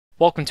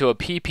Welcome to a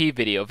PP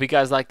video. If you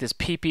guys like this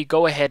PP,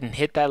 go ahead and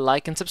hit that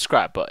like and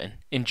subscribe button.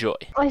 Enjoy.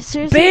 I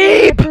seriously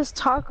Babe! this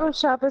taco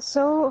shop is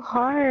so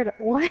hard.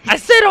 What? I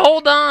said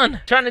hold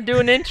on! Trying to do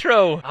an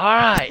intro.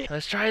 Alright,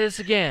 let's try this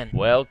again.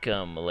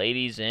 Welcome,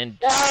 ladies and...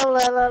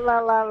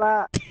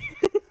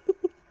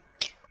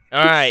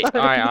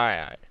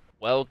 Alright.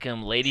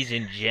 Welcome, ladies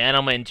and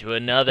gentlemen, to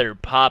another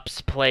Pops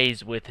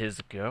Plays with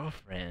his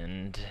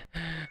girlfriend.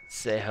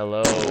 Say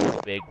hello,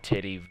 Big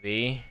Titty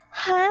V.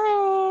 Hi.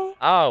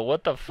 Oh,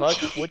 what the fuck?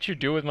 What you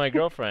do with my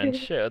girlfriend?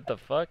 Shit, what the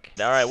fuck?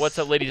 Alright, what's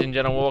up, ladies and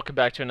gentlemen? Welcome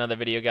back to another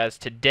video, guys.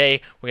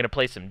 Today, we're gonna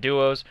play some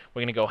duos.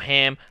 We're gonna go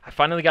ham. I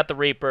finally got the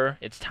Reaper.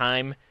 It's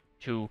time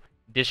to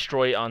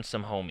destroy on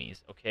some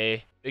homies,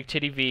 okay? Big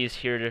Titty V is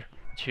here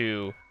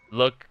to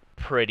look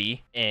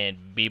pretty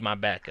and be my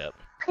backup.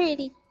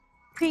 Pretty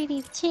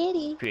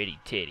titty. Pretty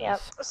titties.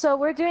 Yep. So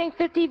we're doing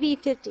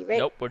 50v50, right?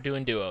 Nope, we're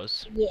doing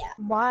duos. Yeah.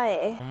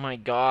 Why? Oh my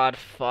god,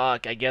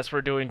 fuck. I guess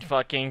we're doing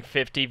fucking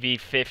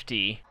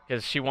 50v50.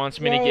 Because she wants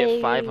me to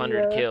get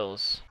 500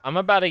 kills. I'm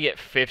about to get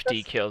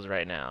 50 kills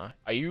right now.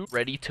 Are you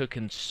ready to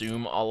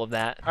consume all of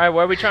that? Alright,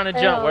 where are we trying to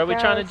jump? Where are we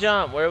trying to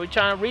jump? Where are we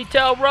trying to...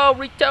 Retail, bro!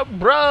 Retail,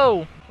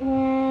 bro!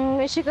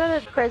 We should go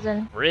to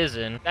prison.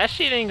 Prison? That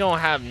shit ain't gonna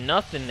have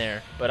nothing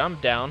there. But I'm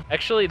down.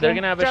 Actually, they're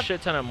gonna have a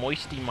shit ton of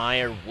Moisty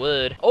Meyer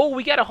wood. Oh,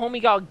 we got a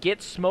homie called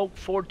Get Smoke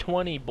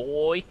 420,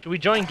 boy. Should we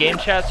join game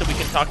chat so we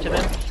can talk to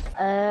them?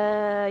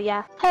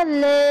 Yeah.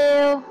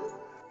 Hello.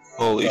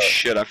 Holy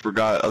shit, I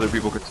forgot other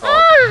people could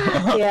talk.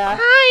 Yeah.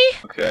 Hi!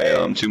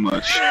 Okay, too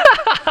much.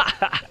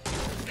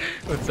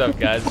 What's up,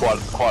 guys? Quad.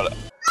 God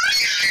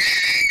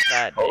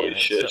damn Holy it.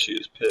 shit, she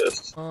is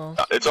pissed. Oh.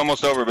 It's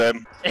almost over, babe.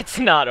 It's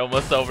not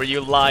almost over,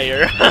 you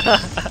liar.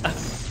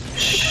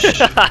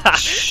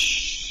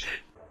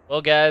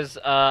 Well, guys,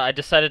 I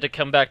decided to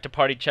come back to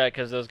party chat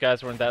because those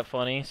guys weren't that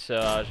funny. So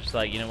I was just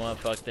like, you know what,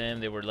 fuck them.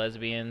 They were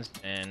lesbians,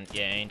 and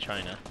yeah, I ain't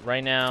trying to.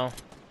 Right now,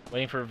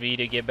 waiting for V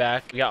to get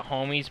back. We got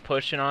homies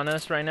pushing on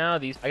us right now.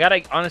 I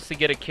gotta honestly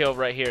get a kill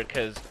right here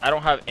because I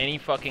don't have any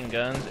fucking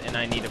guns, and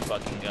I need a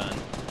fucking gun.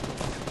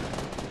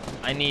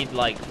 I need,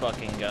 like,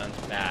 fucking guns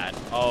bad.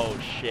 Oh,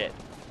 shit.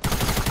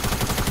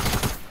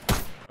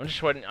 I'm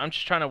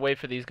just trying to wait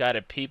for these guys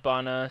to peep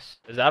on us.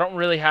 Because I don't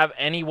really have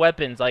any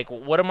weapons. Like,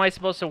 what am I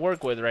supposed to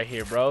work with right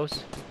here,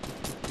 bros?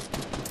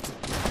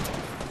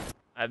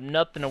 I have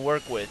nothing to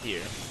work with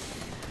here.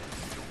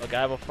 Look,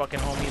 I have a fucking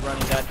homie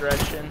running that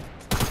direction.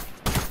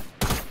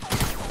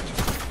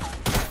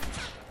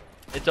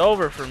 It's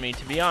over for me,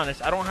 to be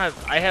honest.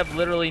 I have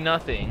literally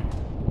nothing.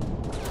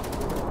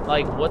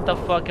 Like, what the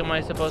fuck am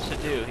I supposed to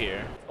do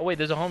here? Oh, wait,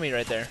 there's a homie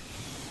right there.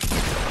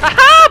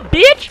 Haha,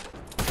 bitch!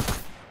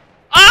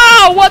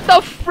 Oh, what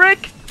the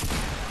frick?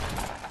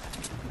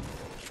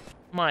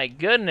 My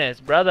goodness,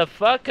 brother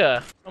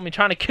fucker. Homie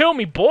trying to kill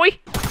me, boy.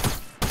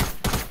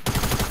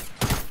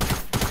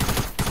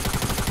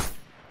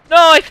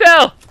 No, I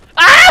fell.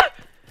 Ah!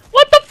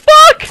 What the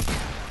fuck?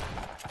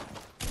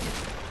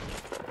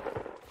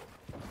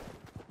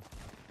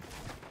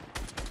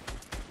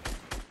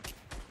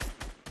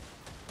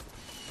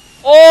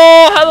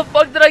 Oh, how the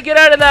fuck did I get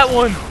out of that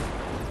one?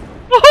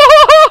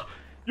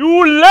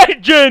 You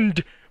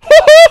legend!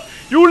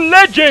 You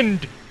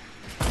legend!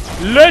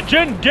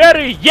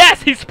 Legendary!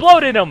 Yes, he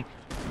exploded him!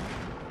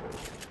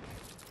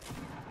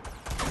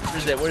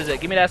 Where is it?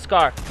 Give me that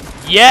scar.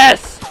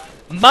 Yes!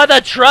 Mother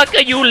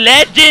trucker, you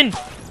legend!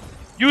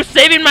 You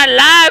saving my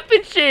life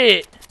and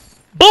shit!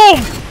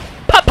 Boom!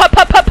 Pop, pop,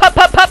 pop, pop, pop,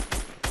 pop, pop!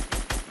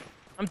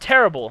 I'm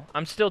terrible.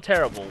 I'm still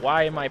terrible.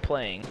 Why am I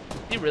playing? Is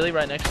he really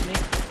right next to me?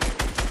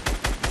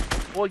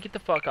 Boy, get the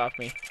fuck off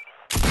me.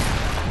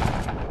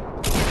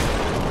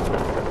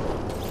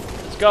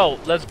 Let's go.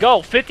 Let's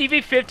go.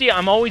 50v50,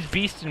 I'm always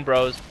beasting,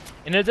 bros.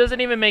 And it doesn't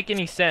even make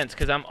any sense,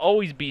 because I'm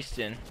always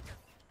beasting.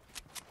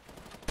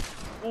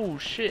 Oh,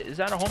 shit. Is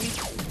that a homie?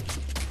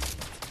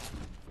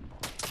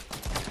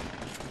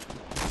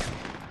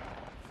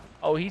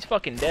 Oh, he's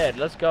fucking dead.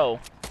 Let's go.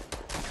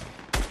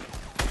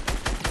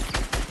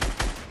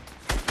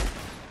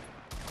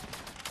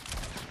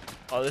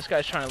 Oh, this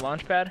guy's trying to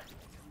launch pad.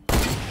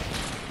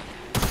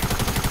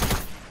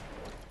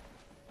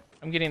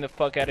 I'm getting the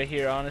fuck out of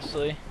here,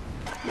 honestly.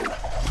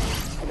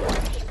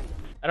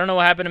 I don't know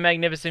what happened to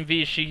Magnificent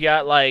V. She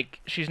got, like,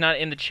 she's not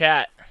in the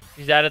chat.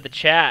 She's out of the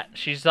chat.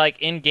 She's, like,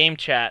 in game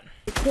chat.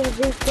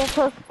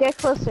 Get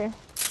closer.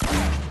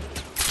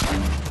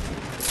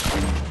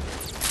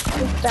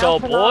 So,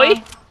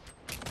 boy?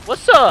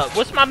 What's up?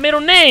 What's my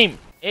middle name?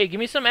 Hey, give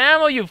me some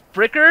ammo, you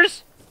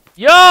frickers.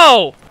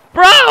 Yo!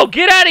 Bro,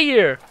 get out of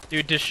here!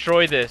 Dude,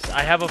 destroy this.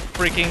 I have a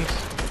freaking...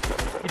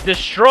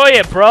 Destroy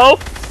it, bro!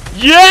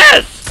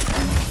 Yes!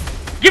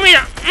 Give me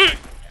a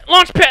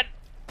launch pad.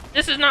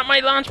 This is not my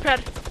launch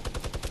pad.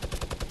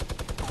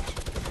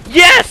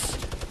 Yes!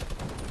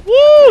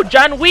 Woo!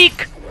 John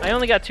Wick! I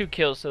only got 2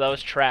 kills, so that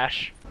was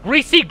trash.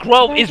 Greasy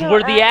Grove There's is no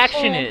where the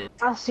action is.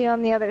 I'll see you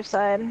on the other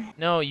side.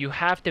 No, you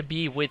have to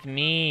be with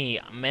me.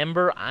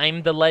 Remember,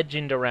 I'm the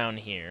legend around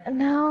here.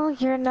 No,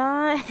 you're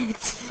not.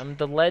 I'm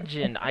the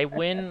legend. I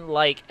win,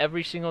 like,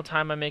 every single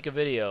time I make a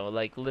video.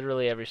 Like,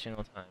 literally every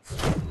single time.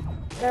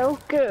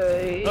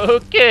 Okay.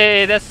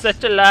 Okay, that's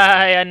such a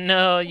lie. I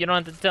know. You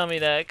don't have to tell me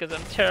that, because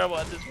I'm terrible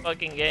at this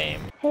fucking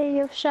game. Hey,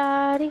 yo,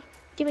 shawty.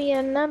 Give me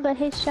your number.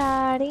 Hey,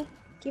 shawty.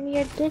 Give me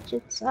your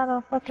digits. I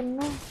don't fucking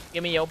know.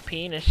 Give me your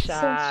penis,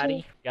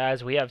 shawty.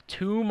 Guys, we have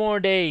 2 more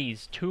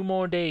days. 2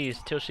 more days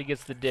till she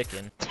gets the dick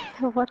in.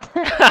 What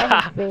the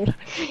heck, babe?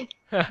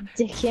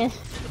 Dickin'.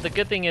 But the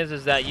good thing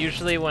is that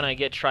usually when I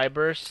get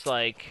tri-bursts,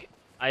 like,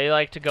 I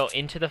like to go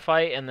into the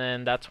fight, and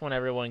then that's when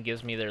everyone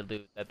gives me their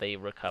loot that they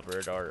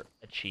recovered or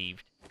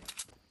achieved.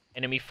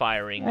 Enemy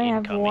firing I have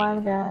incoming.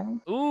 one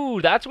gun. Ooh,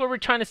 that's what we're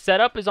trying to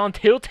set up, is on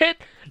Tilted?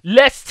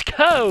 Let's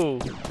go!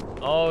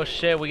 Oh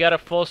shit, we got a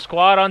full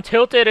squad on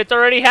Tilted. It's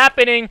already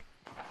happening!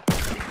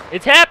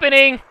 It's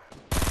happening!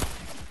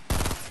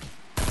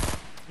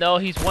 No,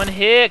 he's one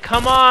hit.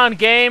 Come on,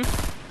 game!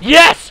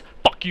 Yes!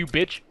 Fuck you,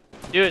 bitch!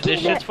 Dude,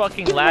 this shit's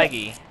fucking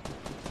laggy.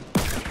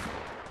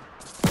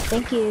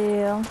 Thank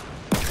you.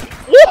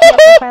 Yes,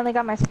 I finally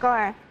got my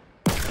scar.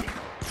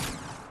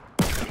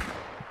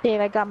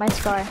 Dave, I got my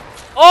scar.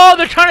 Oh,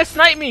 they're trying to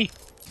snipe me!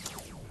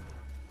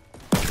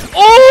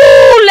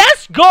 Oh,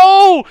 let's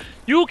go!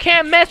 You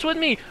can't mess with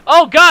me!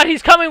 Oh god,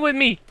 he's coming with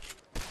me!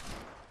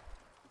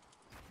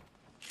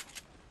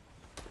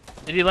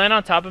 Did he land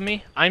on top of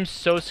me? I'm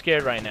so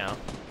scared right now.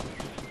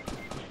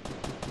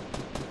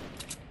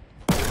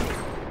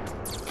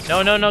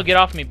 No, no, no, get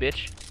off me,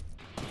 bitch.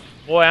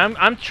 Boy,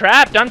 I'm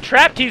trapped. I'm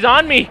trapped. He's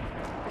on me.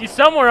 He's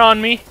somewhere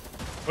on me.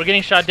 We're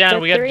getting shot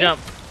down. We gotta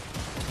jump.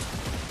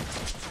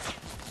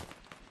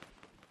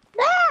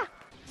 Ah!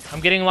 I'm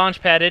getting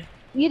launch padded.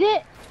 You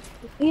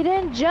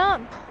didn't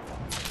jump.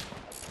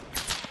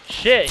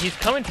 Shit, he's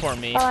coming for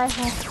me. Oh, I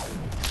have.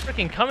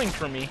 Freaking coming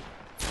for me.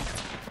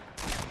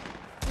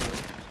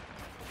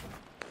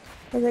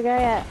 Where's the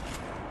guy at?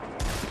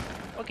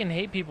 Fucking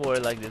hate people who are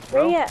like this,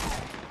 Where bro. you at?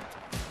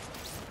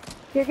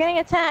 You're getting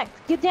attacked.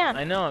 Get down.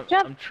 I know.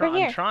 Jump I'm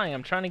here. trying.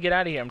 I'm trying to get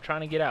out of here. I'm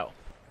trying to get out.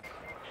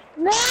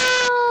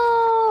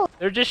 No!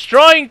 They're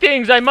destroying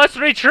things. I must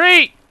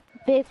retreat.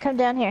 Babe, come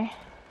down here.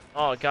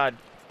 Oh god.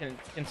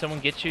 Can someone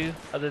get you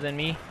other than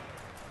me?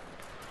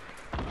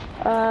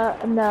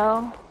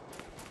 No.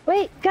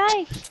 Wait,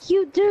 guy,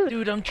 you dude.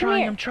 Dude, I'm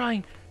trying. I'm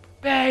trying.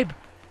 Babe,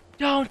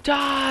 don't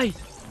die.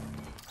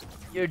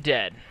 You're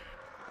dead.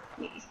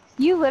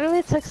 You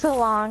literally took so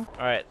long.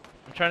 All right.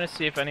 I'm trying to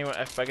see if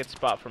I could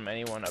spot from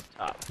anyone up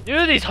top.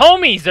 Dude, these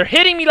homies, they're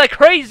hitting me like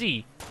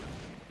crazy.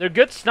 They're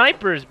good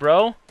snipers,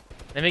 bro.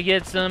 Let me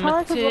get some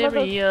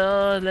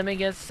material. Let me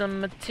get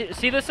some material.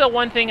 See, this is the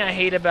one thing I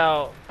hate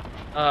about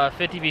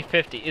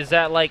 50v50 is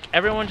that like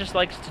everyone just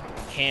likes to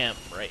camp,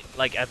 right?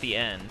 Like at the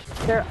end.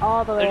 They're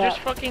all the way They're up. just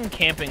fucking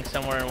camping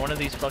somewhere in one of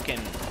these fucking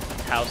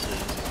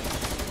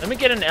houses. Let me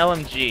get an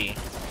LMG.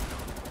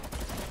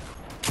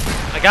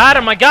 I got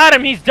him. I got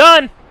him. He's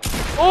done.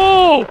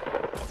 Oh,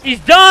 he's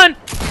done.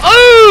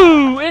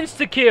 Oh,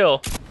 insta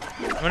kill.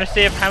 I'm gonna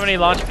see how many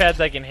launch pads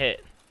I can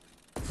hit.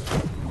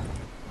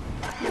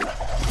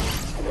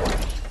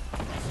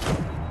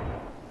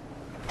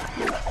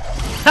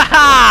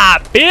 Haha,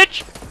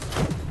 bitch!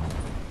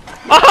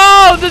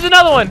 Oh, there's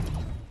another one.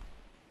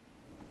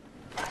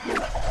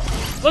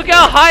 Look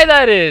how high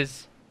that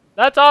is.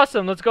 That's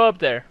awesome. Let's go up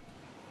there.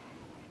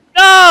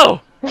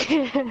 No! We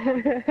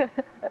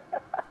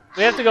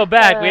have to go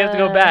back. We have to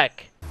go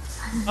back.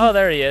 Oh,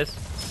 there he is.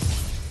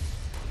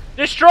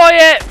 Destroy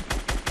it!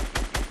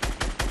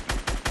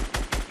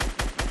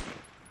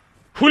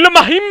 Hula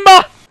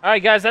Mahimba!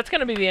 Alright guys, that's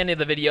gonna be the end of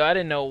the video. I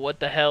didn't know what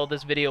the hell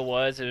this video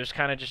was. It was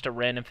kind of just a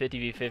random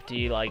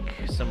 50v50, like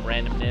some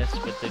randomness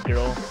with the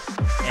girl.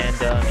 And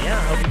yeah,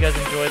 I hope you guys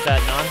enjoyed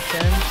that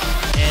nonsense.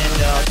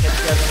 And I'll catch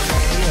you guys in the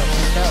next video.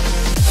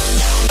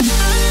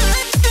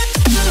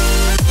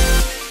 Peace out.